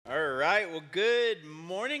well, good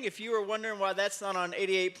morning. If you were wondering why that's not on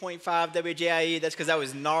 88.5 WJIE, that's because that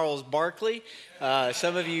was Gnarls Barkley.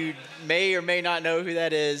 Some of you may or may not know who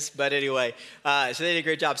that is, but anyway, so they did a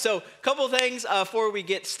great job. So, a couple of things before we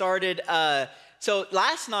get started. So,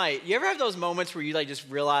 last night, you ever have those moments where you just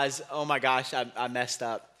realize, oh my gosh, I messed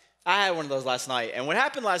up? I had one of those last night. And what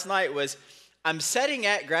happened last night was I'm sitting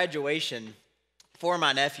at graduation for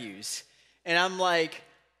my nephews, and I'm like,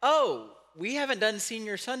 oh, we haven't done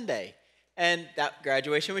Senior Sunday. And that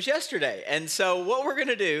graduation was yesterday. And so what we're going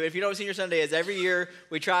to do, if you know what Senior Sunday is, every year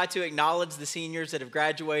we try to acknowledge the seniors that have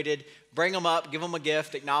graduated, bring them up, give them a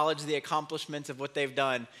gift, acknowledge the accomplishments of what they've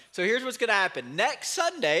done. So here's what's going to happen. Next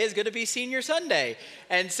Sunday is going to be Senior Sunday.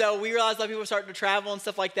 And so we realize a lot of people are starting to travel and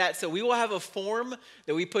stuff like that. So we will have a form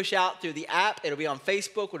that we push out through the app. It'll be on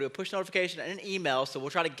Facebook. We'll do a push notification and an email. So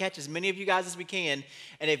we'll try to catch as many of you guys as we can.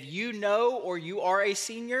 And if you know or you are a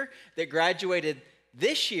senior that graduated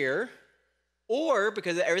this year, or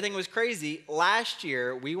because everything was crazy, last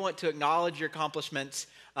year, we want to acknowledge your accomplishments.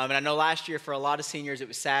 And I know last year for a lot of seniors, it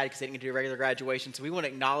was sad because they didn't get to do a regular graduation. So we want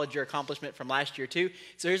to acknowledge your accomplishment from last year too.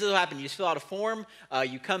 So here's what will happen. You just fill out a form.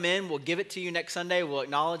 You come in. We'll give it to you next Sunday. We'll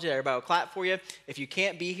acknowledge it. Everybody will clap for you. If you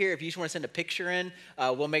can't be here, if you just want to send a picture in,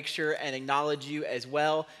 we'll make sure and acknowledge you as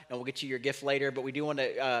well. And we'll get you your gift later. But we do want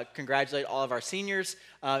to congratulate all of our seniors.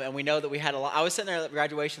 And we know that we had a lot. I was sitting there at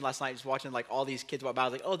graduation last night just watching all these kids walk by. I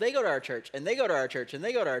was like, oh, they go to our church, and they go to our church, and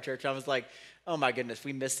they go to our church. And I was like, oh my goodness,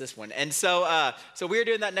 we missed this one. And so we're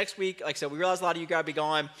doing that next week. Like I said, we realize a lot of you guys will be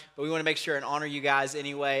gone, but we want to make sure and honor you guys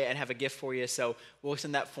anyway and have a gift for you. So we'll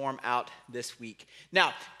send that form out this week.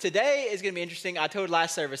 Now, today is going to be interesting. I told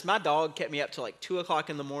last service, my dog kept me up till 2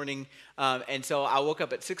 o'clock in the morning. And so I woke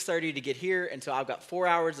up at 6:30 to get here. And so I've got 4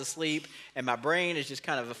 hours of sleep, and my brain is just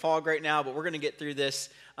kind of a fog right now, but we're going to get through this.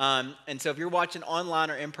 And so if you're watching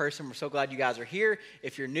online or in person, we're so glad you guys are here.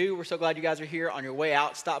 If you're new, we're so glad you guys are here. On your way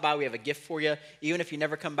out, stop by. We have a gift for you. Even if you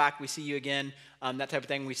never come back, we see you again, that type of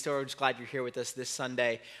thing. We still are just glad you're here with us this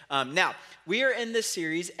Sunday. Now, we are in this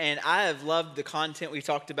series, and I have loved the content we've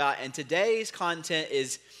talked about. And today's content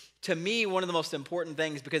is, to me, one of the most important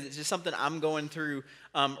things because it's just something I'm going through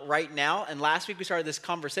right now. And last week we started this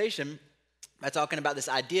conversation by talking about this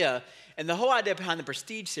idea. And the whole idea behind the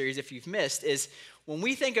Prestige series, if you've missed, is when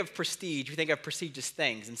we think of prestige, we think of prestigious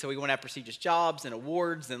things. And so we want to have prestigious jobs and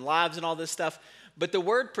awards and lives and all this stuff. But the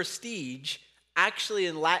word prestige actually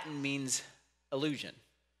in Latin means illusion.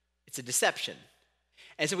 It's a deception.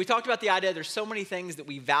 And so we talked about the idea there's so many things that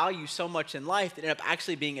we value so much in life that end up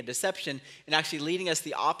actually being a deception and actually leading us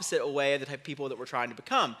the opposite way of the type of people that we're trying to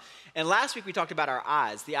become. And last week we talked about our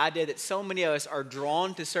eyes, the idea that so many of us are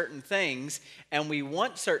drawn to certain things and we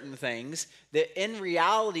want certain things that in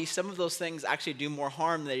reality some of those things actually do more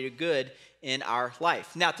harm than they do good in our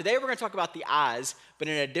life. Now today we're going to talk about the eyes, but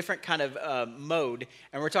in a different kind of mode.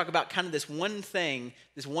 And we're talking about kind of this one thing,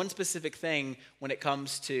 this one specific thing when it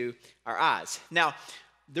comes to our eyes. Now,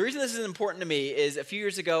 the reason this is important to me is a few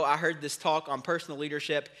years ago, I heard this talk on personal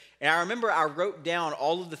leadership, and I remember I wrote down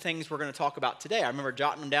all of the things we're going to talk about today. I remember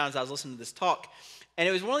jotting them down as I was listening to this talk, and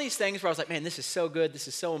it was one of these things where I was like, man, this is so good, this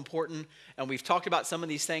is so important, and we've talked about some of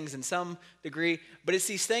these things in some degree, but it's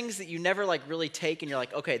these things that you never really take, and you're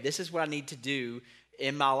like, okay, this is what I need to do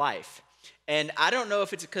in my life. And I don't know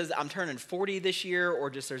if it's because I'm turning 40 this year or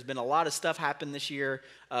just there's been a lot of stuff happen this year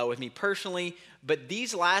with me personally. But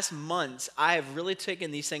these last months, I have really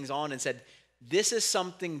taken these things on and said, this is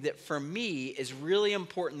something that for me is really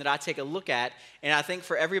important that I take a look at. And I think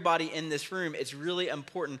for everybody in this room, it's really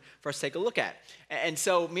important for us to take a look at. And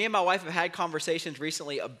so me and my wife have had conversations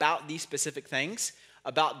recently about these specific things,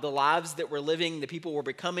 about the lives that we're living, the people we're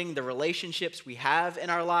becoming, the relationships we have in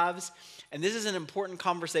our lives. And this is an important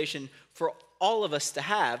conversation for all of us to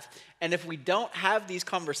have. And if we don't have these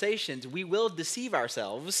conversations, we will deceive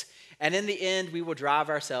ourselves. And in the end, we will drive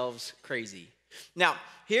ourselves crazy. Now,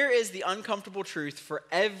 here is the uncomfortable truth for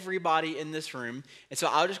everybody in this room. And so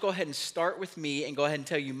I'll just go ahead and start with me and go ahead and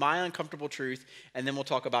tell you my uncomfortable truth, and then we'll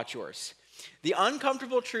talk about yours. The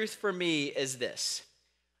uncomfortable truth for me is this.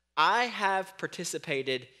 I have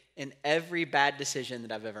participated in every bad decision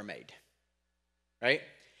that I've ever made, right?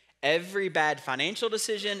 Every bad financial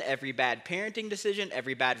decision, every bad parenting decision,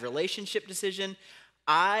 every bad relationship decision,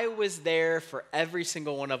 I was there for every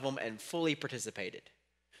single one of them and fully participated.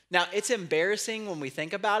 Now, it's embarrassing when we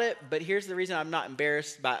think about it, but here's the reason I'm not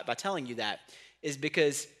embarrassed by telling you that, is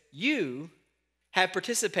because you have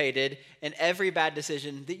participated in every bad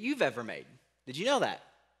decision that you've ever made. Did you know that?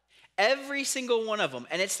 Every single one of them.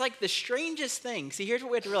 And it's like the strangest thing. See, here's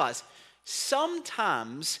what we have to realize.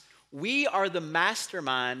 Sometimes we are the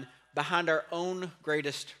mastermind behind our own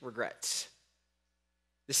greatest regrets.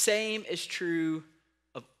 The same is true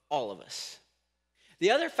of all of us.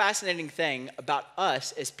 The other fascinating thing about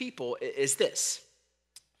us as people is this,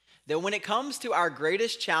 that when it comes to our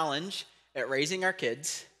greatest challenge at raising our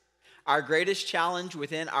kids, our greatest challenge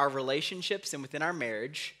within our relationships and within our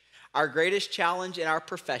marriage, our greatest challenge in our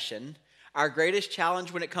profession, our greatest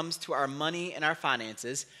challenge when it comes to our money and our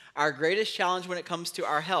finances, our greatest challenge when it comes to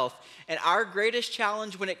our health, and our greatest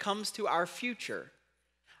challenge when it comes to our future,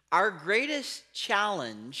 our greatest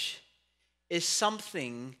challenge is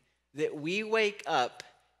something that we wake up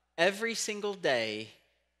every single day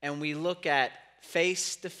and we look at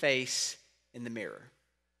face to face in the mirror.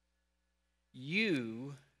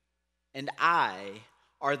 You and I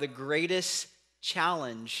are the greatest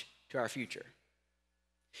challenge to our future.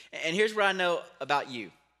 And here's what I know about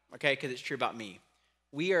you, okay, because it's true about me.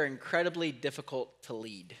 We are incredibly difficult to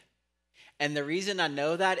lead. And the reason I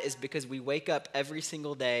know that is because we wake up every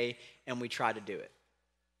single day and we try to do it.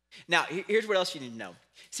 Now, here's what else you need to know.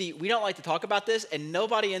 See, we don't like to talk about this, and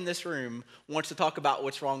nobody in this room wants to talk about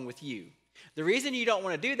what's wrong with you. The reason you don't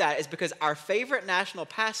want to do that is because our favorite national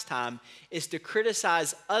pastime is to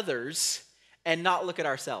criticize others and not look at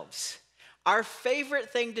ourselves. Our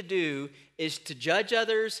favorite thing to do is to judge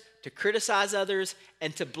others, to criticize others,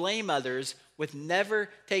 and to blame others with never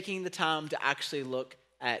taking the time to actually look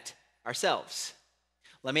at ourselves.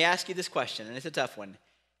 Let me ask you this question, and it's a tough one.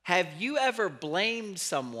 Have you ever blamed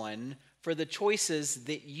someone for the choices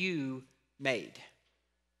that you made?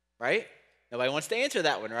 Right? Nobody wants to answer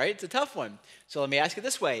that one, right? It's a tough one. So let me ask it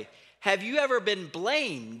this way. Have you ever been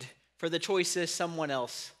blamed for the choices someone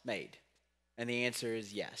else made? And the answer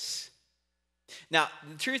is yes. Now,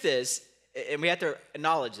 the truth is, and we have to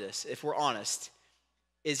acknowledge this if we're honest,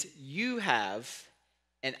 is you have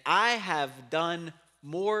and I have done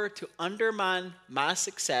more to undermine my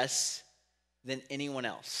success than anyone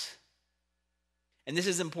else. And this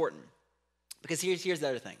is important because here's the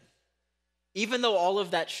other thing. Even though all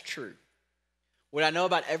of that's true, what I know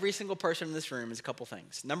about every single person in this room is a couple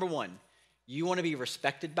things. Number one, you want to be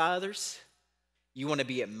respected by others. You want to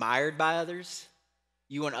be admired by others.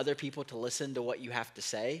 You want other people to listen to what you have to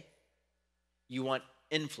say. You want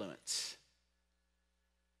influence.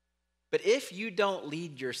 But if you don't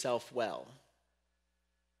lead yourself well,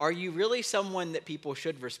 are you really someone that people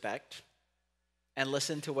should respect and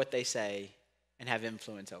listen to what they say and have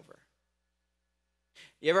influence over?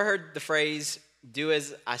 You ever heard the phrase, do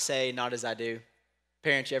as I say, not as I do?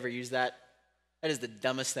 Parents, you ever use that? That is the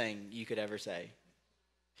dumbest thing you could ever say.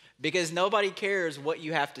 Because nobody cares what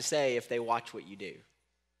you have to say if they watch what you do.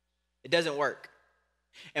 It doesn't work.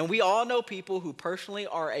 And we all know people who personally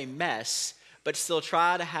are a mess, but still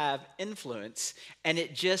try to have influence, and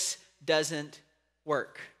it just doesn't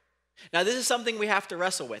work. Now, this is something we have to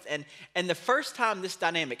wrestle with. And the first time this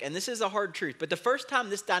dynamic, and this is a hard truth, but the first time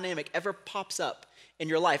this dynamic ever pops up in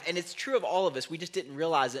your life, and it's true of all of us, we just didn't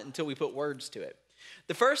realize it until we put words to it.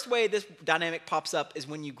 The first way this dynamic pops up is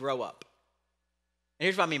when you grow up. And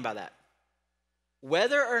here's what I mean by that.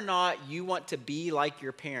 Whether or not you want to be like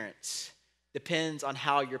your parents depends on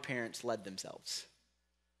how your parents led themselves.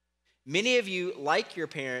 Many of you like your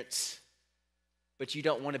parents, but you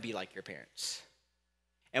don't want to be like your parents.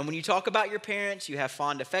 And when you talk about your parents, you have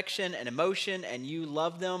fond affection and emotion and you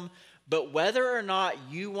love them, but whether or not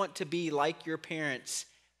you want to be like your parents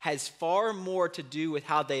has far more to do with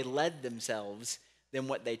how they led themselves than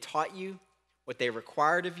what they taught you, what they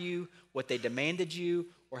required of you, what they demanded you,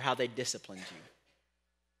 or how they disciplined you.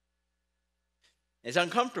 It's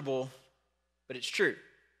uncomfortable, but it's true.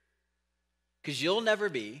 Because you'll never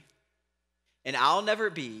be, and I'll never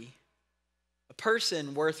be, a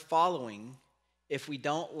person worth following if we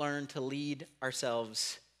don't learn to lead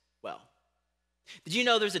ourselves well. Did you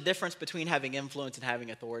know there's a difference between having influence and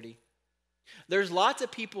having authority? There's lots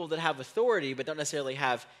of people that have authority but don't necessarily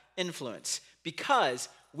have influence because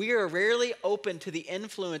we are rarely open to the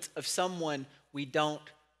influence of someone we don't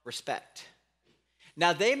respect.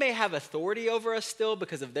 Now, they may have authority over us still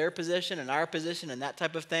because of their position and our position and that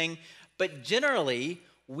type of thing, but generally,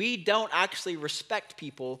 we don't actually respect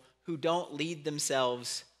people who don't lead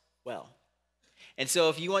themselves well. And so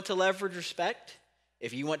if you want to leverage respect,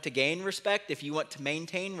 if you want to gain respect, if you want to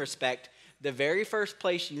maintain respect, the very first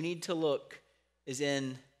place you need to look is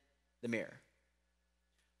in the mirror.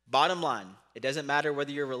 Bottom line, it doesn't matter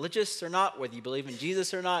whether you're religious or not, whether you believe in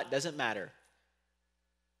Jesus or not, it doesn't matter.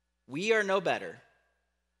 We are no better.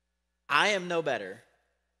 I am no better.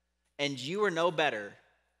 And you are no better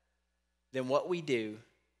than what we do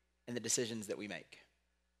and the decisions that we make.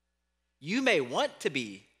 You may want to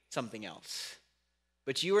be something else,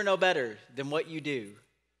 but you are no better than what you do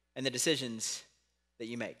and the decisions that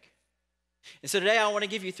you make. And so today I want to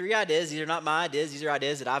give you 3 ideas. These are not my ideas. These are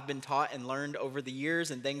ideas that I've been taught and learned over the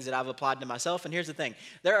years and things that I've applied to myself. And here's the thing.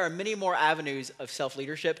 There are many more avenues of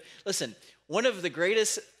self-leadership. Listen, one of the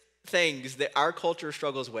greatest things that our culture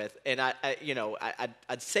struggles with, and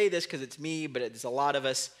I'd say this because it's me, but it's a lot of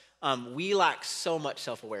us, we lack so much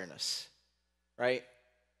self-awareness, right?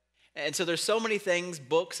 And so there's so many things,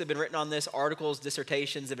 books have been written on this, articles,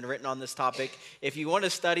 dissertations have been written on this topic. If you want to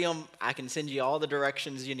study them, I can send you all the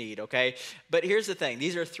directions you need, okay? But here's the thing.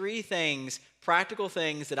 These are 3 things, practical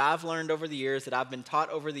things that I've learned over the years, that I've been taught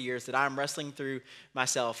over the years, that I'm wrestling through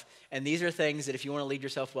myself. And these are things that if you want to lead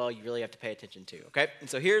yourself well, you really have to pay attention to, okay? And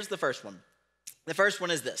so here's the first one. The first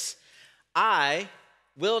one is this. I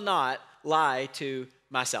will not lie to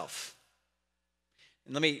myself.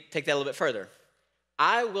 And let me take that a little bit further.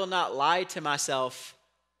 I will not lie to myself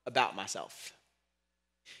about myself.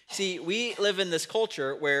 See, we live in this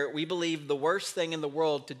culture where we believe the worst thing in the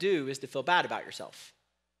world to do is to feel bad about yourself.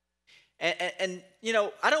 And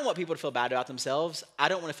I don't want people to feel bad about themselves. I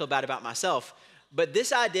don't want to feel bad about myself. But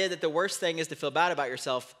this idea that the worst thing is to feel bad about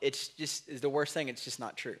yourself, it's just is the worst thing. It's just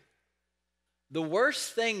not true. The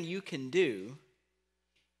worst thing you can do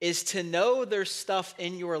is to know there's stuff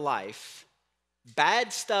in your life,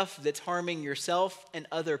 bad stuff that's harming yourself and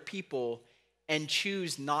other people, and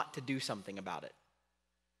choose not to do something about it.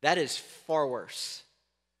 That is far worse.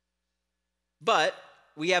 But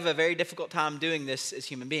we have a very difficult time doing this as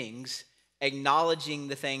human beings, acknowledging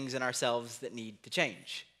the things in ourselves that need to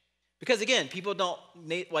change. Because again, people don't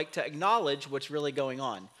like to acknowledge what's really going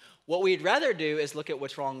on. What we'd rather do is look at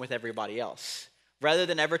what's wrong with everybody else, rather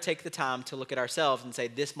than ever take the time to look at ourselves and say,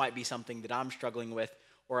 this might be something that I'm struggling with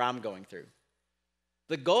or I'm going through.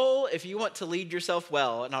 The goal, if you want to lead yourself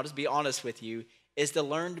well, and I'll just be honest with you, is to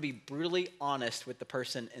learn to be brutally honest with the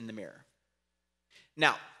person in the mirror.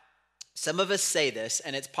 Now, some of us say this,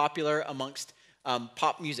 and it's popular amongst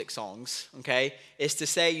pop music songs, okay, is to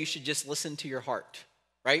say you should just listen to your heart,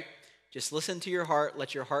 right? Just listen to your heart,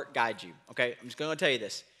 let your heart guide you, okay? I'm just going to tell you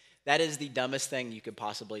this. That is the dumbest thing you could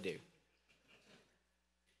possibly do.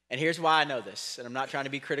 And here's why I know this, and I'm not trying to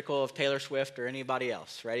be critical of Taylor Swift or anybody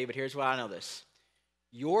else, ready? But here's why I know this.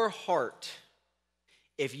 Your heart,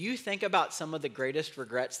 if you think about some of the greatest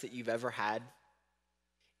regrets that you've ever had,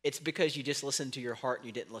 it's because you just listened to your heart and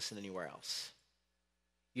you didn't listen anywhere else.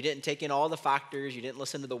 You didn't take in all the factors. You didn't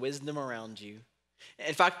listen to the wisdom around you.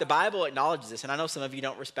 In fact, the Bible acknowledges this, and I know some of you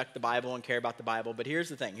don't respect the Bible and care about the Bible, but here's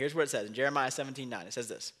the thing. Here's what it says in Jeremiah 17:9. It says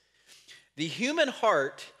this. The human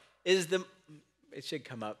heart is it should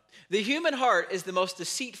come up. The human heart is the most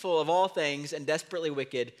deceitful of all things and desperately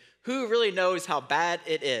wicked. Who really knows how bad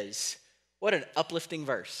it is? What an uplifting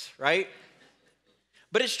verse, right?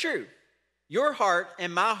 But it's true. Your heart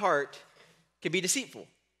and my heart can be deceitful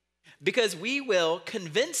because we will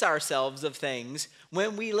convince ourselves of things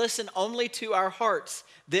when we listen only to our hearts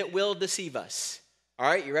that will deceive us. All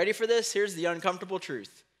right, you ready for this? Here's the uncomfortable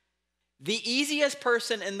truth. The easiest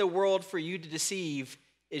person in the world for you to deceive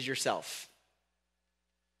is yourself.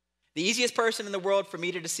 The easiest person in the world for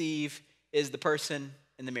me to deceive is the person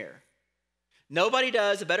in the mirror. Nobody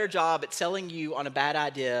does a better job at selling you on a bad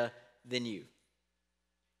idea than you.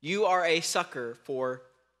 You are a sucker for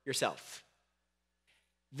yourself.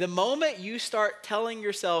 The moment you start telling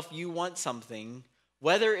yourself you want something,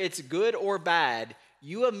 whether it's good or bad,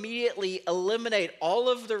 you immediately eliminate all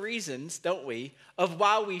of the reasons, don't we, of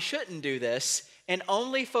why we shouldn't do this and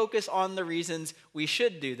only focus on the reasons we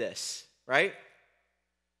should do this, right?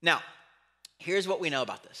 Now, here's what we know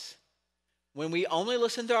about this. When we only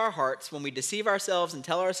listen to our hearts, when we deceive ourselves and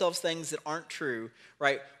tell ourselves things that aren't true,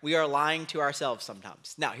 right, we are lying to ourselves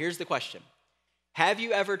sometimes. Now, here's the question. Have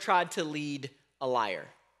you ever tried to lead a liar?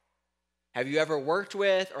 Have you ever worked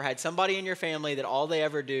with or had somebody in your family that all they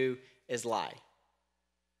ever do is lie?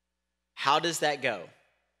 How does that go?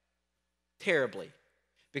 Terribly.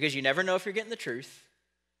 Because you never know if you're getting the truth.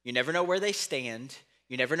 You never know where they stand.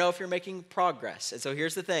 You never know if you're making progress. And so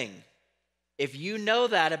here's the thing. If you know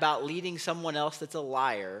that about leading someone else that's a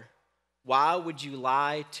liar, why would you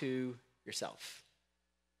lie to yourself?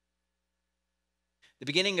 The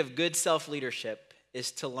beginning of good self-leadership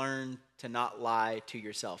is to learn to not lie to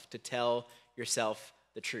yourself, to tell yourself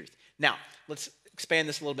the truth. Now, let's expand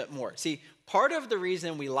this a little bit more. See, part of the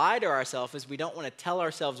reason we lie to ourselves is we don't want to tell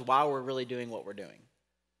ourselves why we're really doing what we're doing.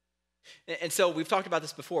 And so we've talked about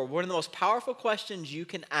this before. One of the most powerful questions you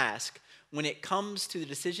can ask when it comes to the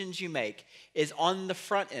decisions you make is on the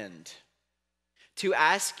front end. To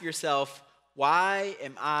ask yourself, why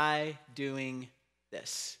am I doing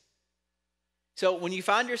this? So when you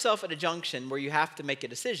find yourself at a junction where you have to make a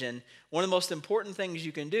decision, one of the most important things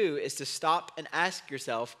you can do is to stop and ask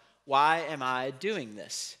yourself, why am I doing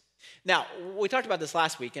this? Now, we talked about this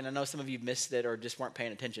last week, and I know some of you missed it or just weren't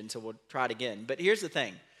paying attention, so we'll try it again. But here's the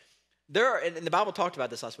thing. And the Bible talked about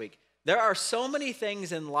this last week. There are so many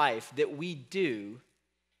things in life that we do,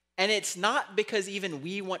 and it's not because even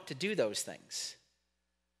we want to do those things.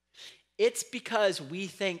 It's because we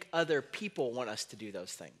think other people want us to do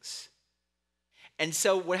those things. And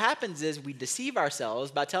so what happens is we deceive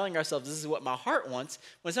ourselves by telling ourselves this is what my heart wants,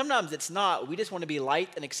 when sometimes it's not. We just want to be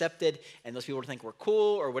liked and accepted, and those people think we're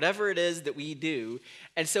cool or whatever it is that we do.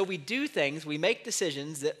 And so we do things, we make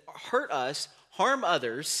decisions that hurt us, harm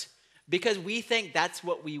others, because we think that's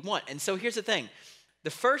what we want. And so here's the thing.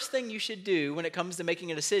 The first thing you should do when it comes to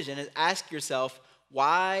making a decision is ask yourself,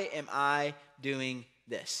 why am I doing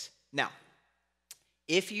this? Now,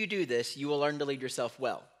 if you do this, you will learn to lead yourself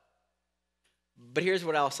well. But here's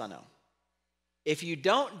what else I know. If you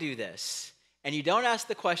don't do this, and you don't ask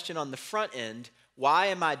the question on the front end, why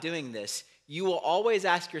am I doing this? You will always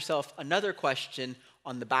ask yourself another question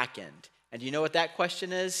on the back end. And do you know what that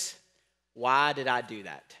question is? Why did I do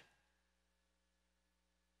that?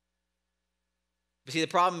 But see, the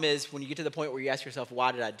problem is when you get to the point where you ask yourself,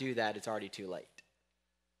 why did I do that? It's already too late.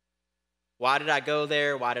 Why did I go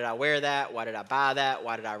there? Why did I wear that? Why did I buy that?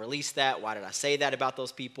 Why did I release that? Why did I say that about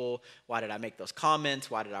those people? Why did I make those comments?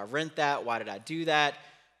 Why did I rent that? Why did I do that?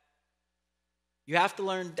 You have to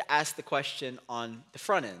learn to ask the question on the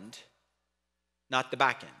front end, not the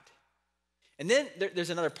back end. And then there's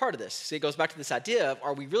another part of this. So it goes back to this idea of,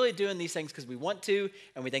 are we really doing these things because we want to,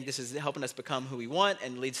 and we think this is helping us become who we want,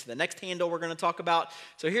 and leads to the next handle we're going to talk about.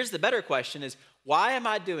 So here's the better question is, why am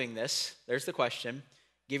I doing this? There's the question.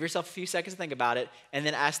 Give yourself a few seconds to think about it, and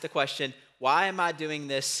then ask the question, why am I doing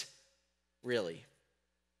this really?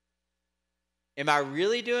 Am I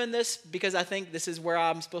really doing this because I think this is where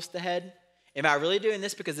I'm supposed to head? Am I really doing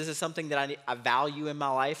this because this is something that I value in my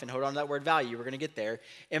life? And hold on to that word value, we're going to get there.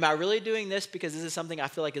 Am I really doing this because this is something I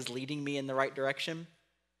feel like is leading me in the right direction?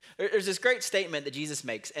 There's this great statement that Jesus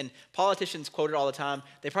makes, and politicians quote it all the time.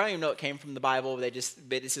 They probably don't even know it came from the Bible, but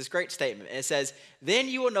it's this great statement. And it says, then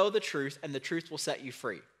you will know the truth, and the truth will set you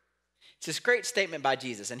free. It's this great statement by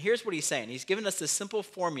Jesus, and here's what he's saying. He's given us this simple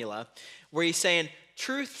formula where he's saying,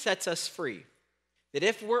 truth sets us free. That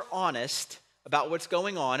if we're honest about what's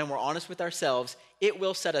going on, and we're honest with ourselves, it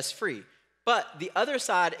will set us free. But the other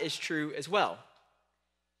side is true as well.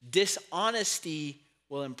 Dishonesty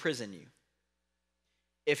will imprison you.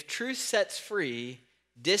 If truth sets free,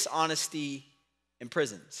 dishonesty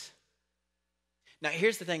imprisons. Now,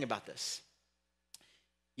 here's the thing about this.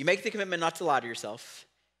 You make the commitment not to lie to yourself,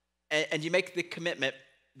 and you make the commitment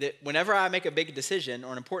that whenever I make a big decision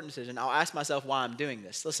or an important decision, I'll ask myself why I'm doing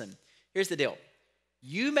this. Listen, here's the deal.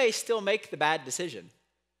 You may still make the bad decision,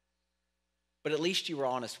 but at least you were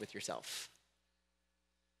honest with yourself.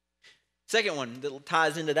 Second one that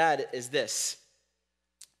ties into that is this.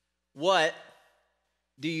 What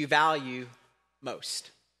do you value most?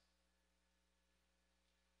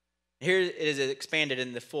 Here it is expanded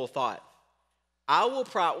in the full thought. I will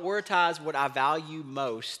prioritize what I value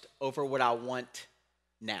most over what I want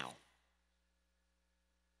now.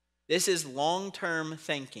 This is long-term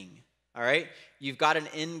thinking, all right? You've got an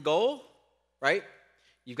end goal, right?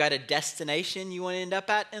 You've got a destination you want to end up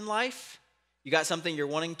at in life. You got something you're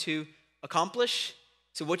wanting to accomplish.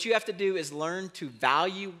 So what you have to do is learn to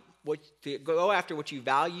go after what you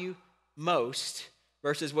value most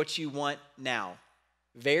versus what you want now.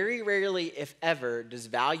 Very rarely, if ever, does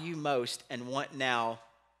value most and want now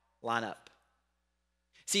line up.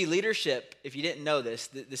 See, leadership, if you didn't know this,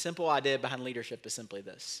 the simple idea behind leadership is simply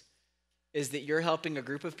this, is that you're helping a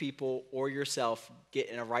group of people or yourself get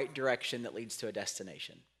in a right direction that leads to a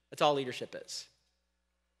destination. That's all leadership is.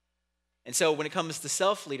 And so when it comes to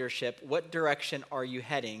self-leadership, what direction are you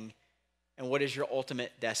heading and what is your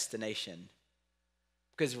ultimate destination?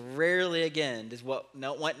 Because rarely, again, does what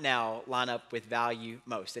want now line up with value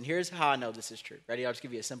most. And here's how I know this is true. Ready? I'll just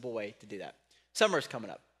give you a simple way to do that. Summer's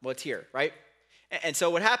coming up. Well, it's here, right? And so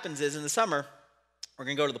what happens is in the summer, we're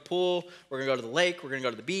going to go to the pool, we're going to go to the lake, we're going to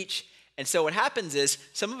go to the beach. And so what happens is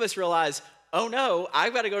some of us realize, oh no,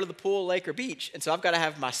 I've got to go to the pool, lake, or beach. And so I've got to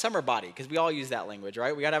have my summer body, because we all use that language,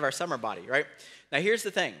 right? We got to have our summer body, right? Now here's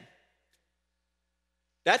the thing.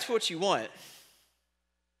 That's what you want.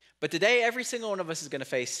 But today, every single one of us is going to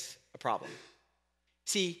face a problem.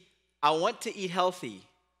 See, I want to eat healthy,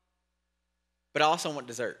 but I also want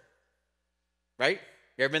dessert, right?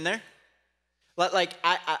 You ever been there? Like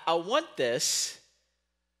I want this,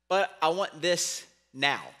 but I want this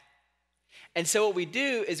now. And so what we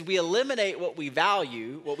do is we eliminate what we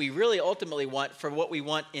value, what we really ultimately want, for what we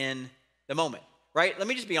want in the moment, right? Let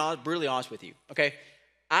me just be honest, brutally honest with you, okay?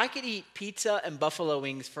 I could eat pizza and buffalo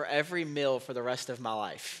wings for every meal for the rest of my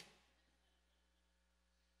life.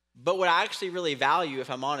 But what I actually really value, if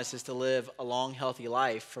I'm honest, is to live a long, healthy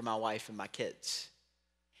life for my wife and my kids.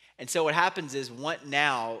 And so what happens is want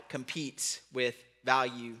now competes with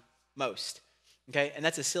value most. Okay? And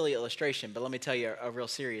that's a silly illustration, but let me tell you a real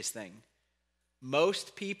serious thing.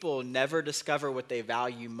 Most people never discover what they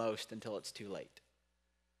value most until it's too late.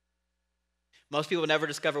 Most people never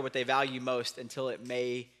discover what they value most until it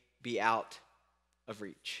may be out of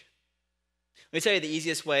reach. Let me tell you the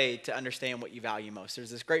easiest way to understand what you value most.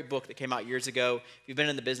 There's this great book that came out years ago. If you've been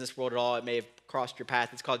in the business world at all, it may have crossed your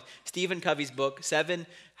path. It's called Stephen Covey's book, 7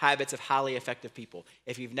 Habits of Highly Effective People.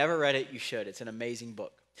 If you've never read it, you should. It's an amazing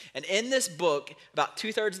book. And in this book, about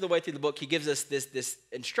 2/3 of the way through the book, he gives us this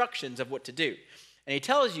instructions of what to do. And he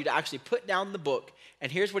tells you to actually put down the book, and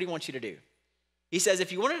here's what he wants you to do. He says,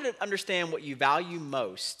 if you wanted to understand what you value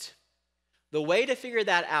most, the way to figure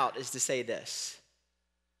that out is to say this.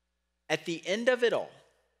 At the end of it all,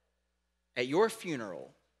 at your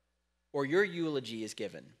funeral or your eulogy is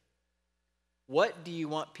given, what do you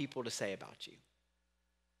want people to say about you?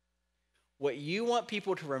 What you want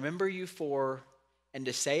people to remember you for and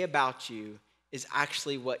to say about you is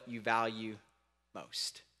actually what you value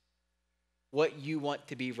most. What you want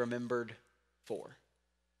to be remembered for.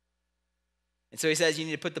 And so he says you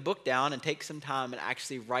need to put the book down and take some time and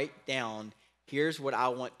actually write down, here's what I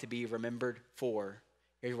want to be remembered for.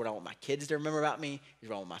 Here's what I want my kids to remember about me. Here's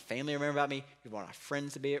what I want my family to remember about me. Here's what I want my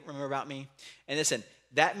friends to remember about me. And listen,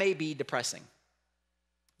 that may be depressing.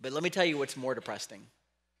 But let me tell you what's more depressing.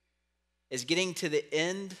 Is getting to the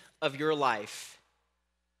end of your life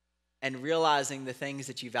and realizing the things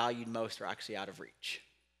that you valued most are actually out of reach.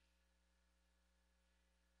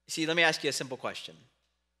 See, let me ask you a simple question.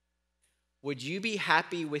 Would you be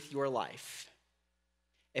happy with your life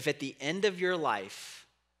if at the end of your life,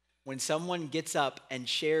 when someone gets up and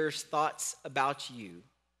shares thoughts about you,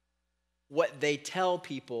 what they tell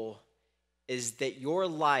people is that your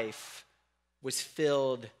life was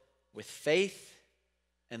filled with faith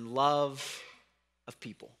and love of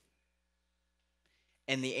people?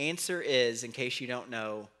 And the answer is, in case you don't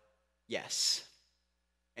know, yes.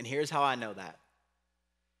 And here's how I know that.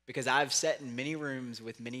 Because I've sat in many rooms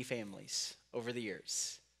with many families over the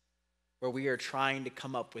years where we are trying to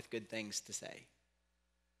come up with good things to say.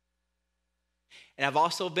 And I've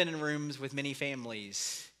also been in rooms with many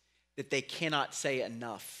families that they cannot say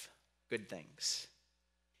enough good things.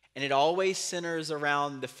 And it always centers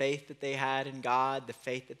around the faith that they had in God, the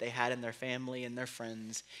faith that they had in their family and their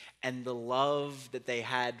friends, and the love that they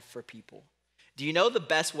had for people. Do you know the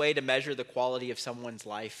best way to measure the quality of someone's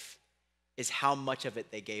life is how much of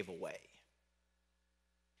it they gave away?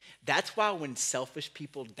 That's why when selfish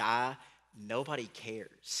people die, nobody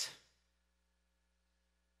cares.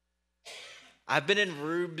 I've been in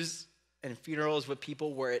rooms and funerals with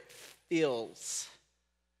people where it feels,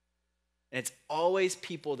 and it's always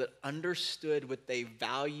people that understood what they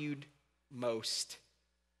valued most,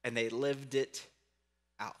 and they lived it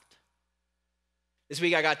out. This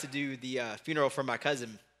week I got to do the funeral for my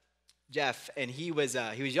cousin, Jeff, and he was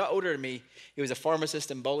older than me. He was a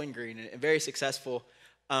pharmacist in Bowling Green and very successful.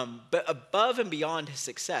 But above and beyond his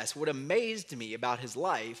success, what amazed me about his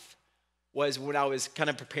life was when I was kind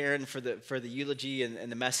of preparing for the eulogy and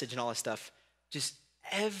the message and all that stuff, just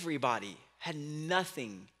everybody had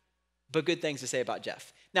nothing but good things to say about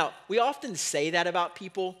Jeff. Now, we often say that about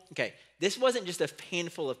people. Okay, this wasn't just a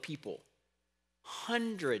handful of people.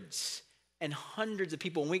 Hundreds and hundreds of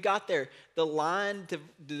people. When we got there, the line to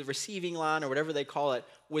the receiving line or whatever they call it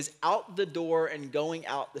was out the door and going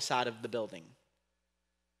out the side of the building.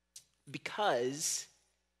 Because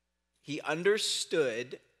he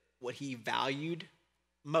understood what he valued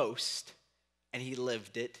most and he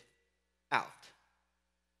lived it out.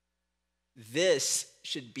 This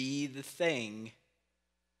should be the thing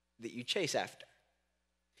that you chase after.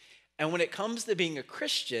 And when it comes to being a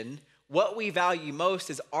Christian, what we value most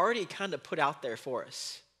is already kind of put out there for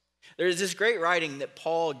us. There's this great writing that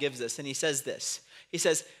Paul gives us, and he says this. He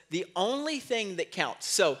says, the only thing that counts.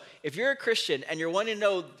 So if you're a Christian and you're wanting to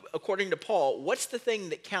know, according to Paul, what's the thing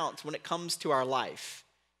that counts when it comes to our life?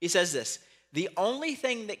 He says this, the only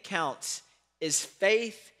thing that counts is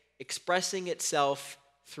faith expressing itself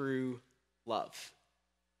through love.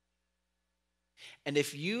 And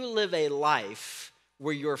if you live a life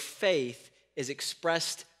where your faith is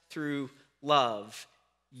expressed through love,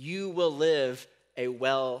 you will live a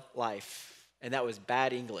well life. And that was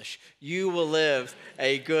bad English. You will live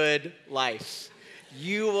a good life.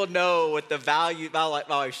 You will know what the value, my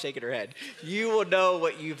wife's shaking her head. You will know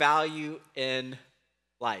what you value in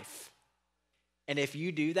life. And if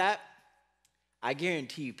you do that, I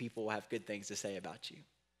guarantee you people will have good things to say about you.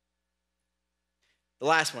 The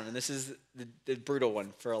last one, and this is the brutal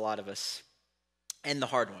one for a lot of us, and the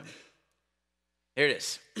hard one. Here it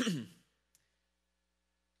is.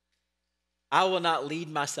 I will not lead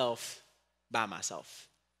myself by myself.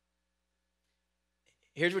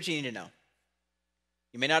 Here's what you need to know.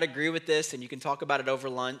 You may not agree with this, and you can talk about it over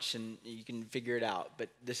lunch, and you can figure it out, but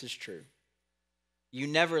this is true. You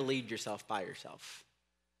never lead yourself by yourself.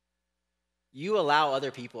 You allow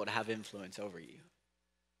other people to have influence over you.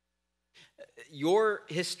 Your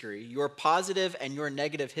history, your positive and your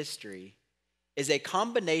negative history, is a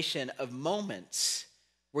combination of moments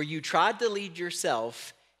where you tried to lead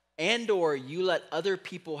yourself and or you let other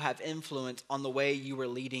people have influence on the way you were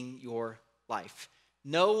leading your life.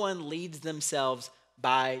 No one leads themselves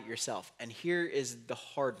by yourself. And here is the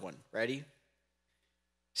hard one. Ready?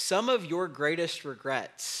 Some of your greatest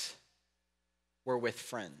regrets were with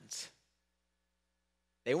friends.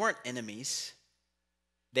 They weren't enemies.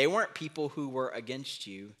 They weren't people who were against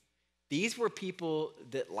you. These were people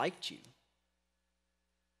that liked you.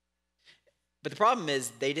 But the problem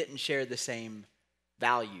is they didn't share the same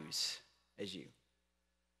values as you.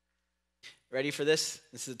 Ready for this?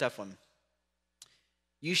 This is a tough one.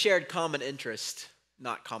 You shared common interest,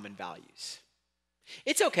 not common values.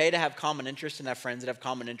 It's okay to have common interests and have friends that have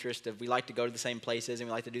common interests. If we like to go to the same places and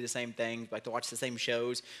we like to do the same things, we like to watch the same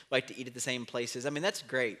shows, we like to eat at the same places. I mean, that's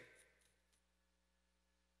great.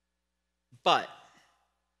 But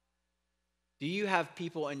do you have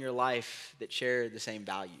people in your life that share the same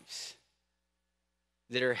values,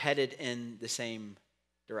 that are headed in the same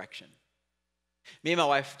direction? Me and my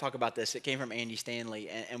wife talk about this. It came from Andy Stanley,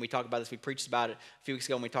 and we talked about this. We preached about it a few weeks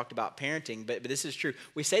ago when we talked about parenting, but this is true.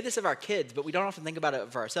 We say this of our kids, but we don't often think about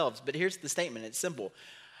it for ourselves. But here's the statement. It's simple.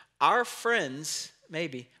 Our friends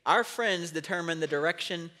determine the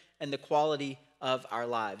direction and the quality of our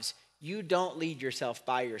lives. You don't lead yourself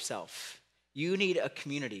by yourself. You need a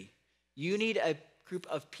community. You need a group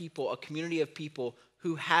of people, a community of people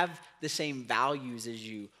who have the same values as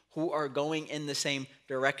you, who are going in the same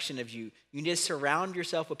direction of you. You need to surround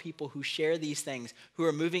yourself with people who share these things, who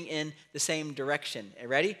are moving in the same direction.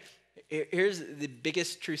 Ready? Here's the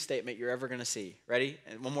biggest truth statement you're ever going to see. Ready?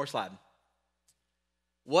 And one more slide.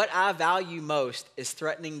 What I value most is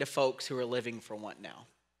threatening to folks who are living for want now.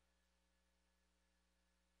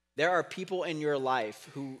 There are people in your life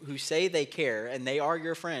who say they care, and they are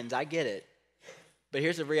your friends. I get it. But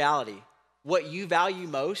here's the reality. What you value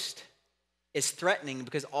most is threatening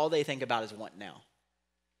because all they think about is want now.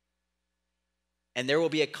 And there will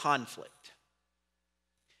be a conflict.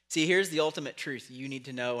 See, here's the ultimate truth you need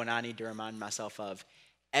to know and I need to remind myself of.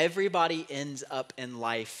 Everybody ends up in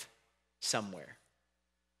life somewhere.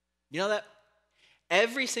 You know that?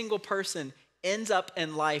 Every single person ends up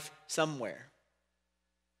in life somewhere.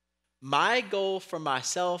 My goal for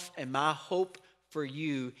myself and my hope for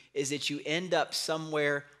you is that you end up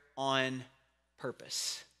somewhere on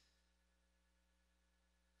purpose.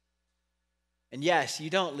 And yes, you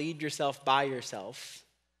don't lead yourself by yourself,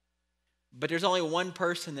 but there's only one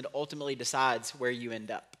person that ultimately decides where you end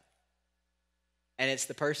up. And it's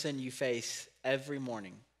the person you face every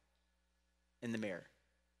morning in the mirror.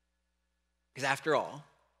 Because after all,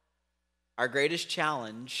 our greatest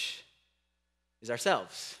challenge is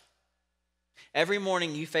ourselves. Every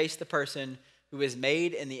morning you face the person who is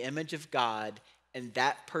made in the image of God, and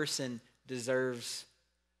that person deserves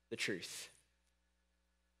the truth.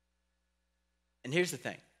 And here's the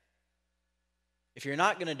thing. If you're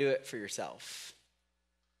not going to do it for yourself,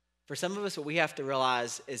 for some of us, what we have to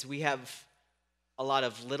realize is we have a lot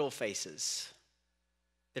of little faces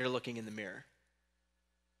that are looking in the mirror.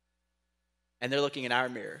 And they're looking in our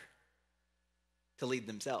mirror to lead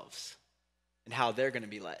themselves and how they're going to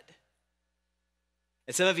be led.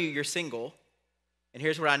 And some of you, you're single, and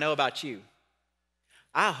here's what I know about you.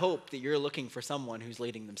 I hope that you're looking for someone who's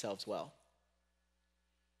leading themselves well.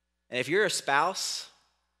 And if you're a spouse,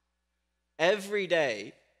 every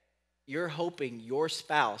day you're hoping your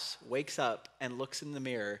spouse wakes up and looks in the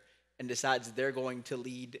mirror and decides they're going to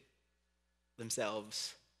lead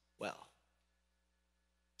themselves well.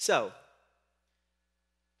 So,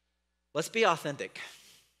 let's be authentic.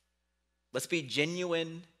 Let's be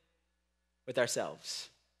genuine with ourselves.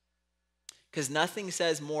 Because nothing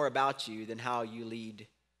says more about you than how you lead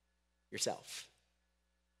yourself.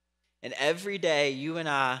 And every day you and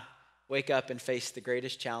I wake up and face the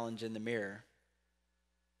greatest challenge in the mirror.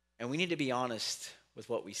 And we need to be honest with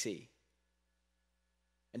what we see.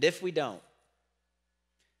 And if we don't,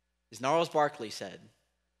 as Gnarls Barkley said,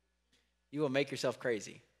 you will make yourself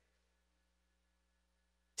crazy.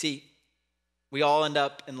 See, We all end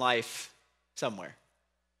up in life somewhere.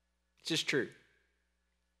 It's just true.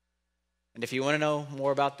 And if you want to know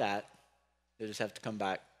more about that, you'll just have to come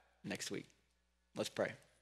back next week. Let's pray.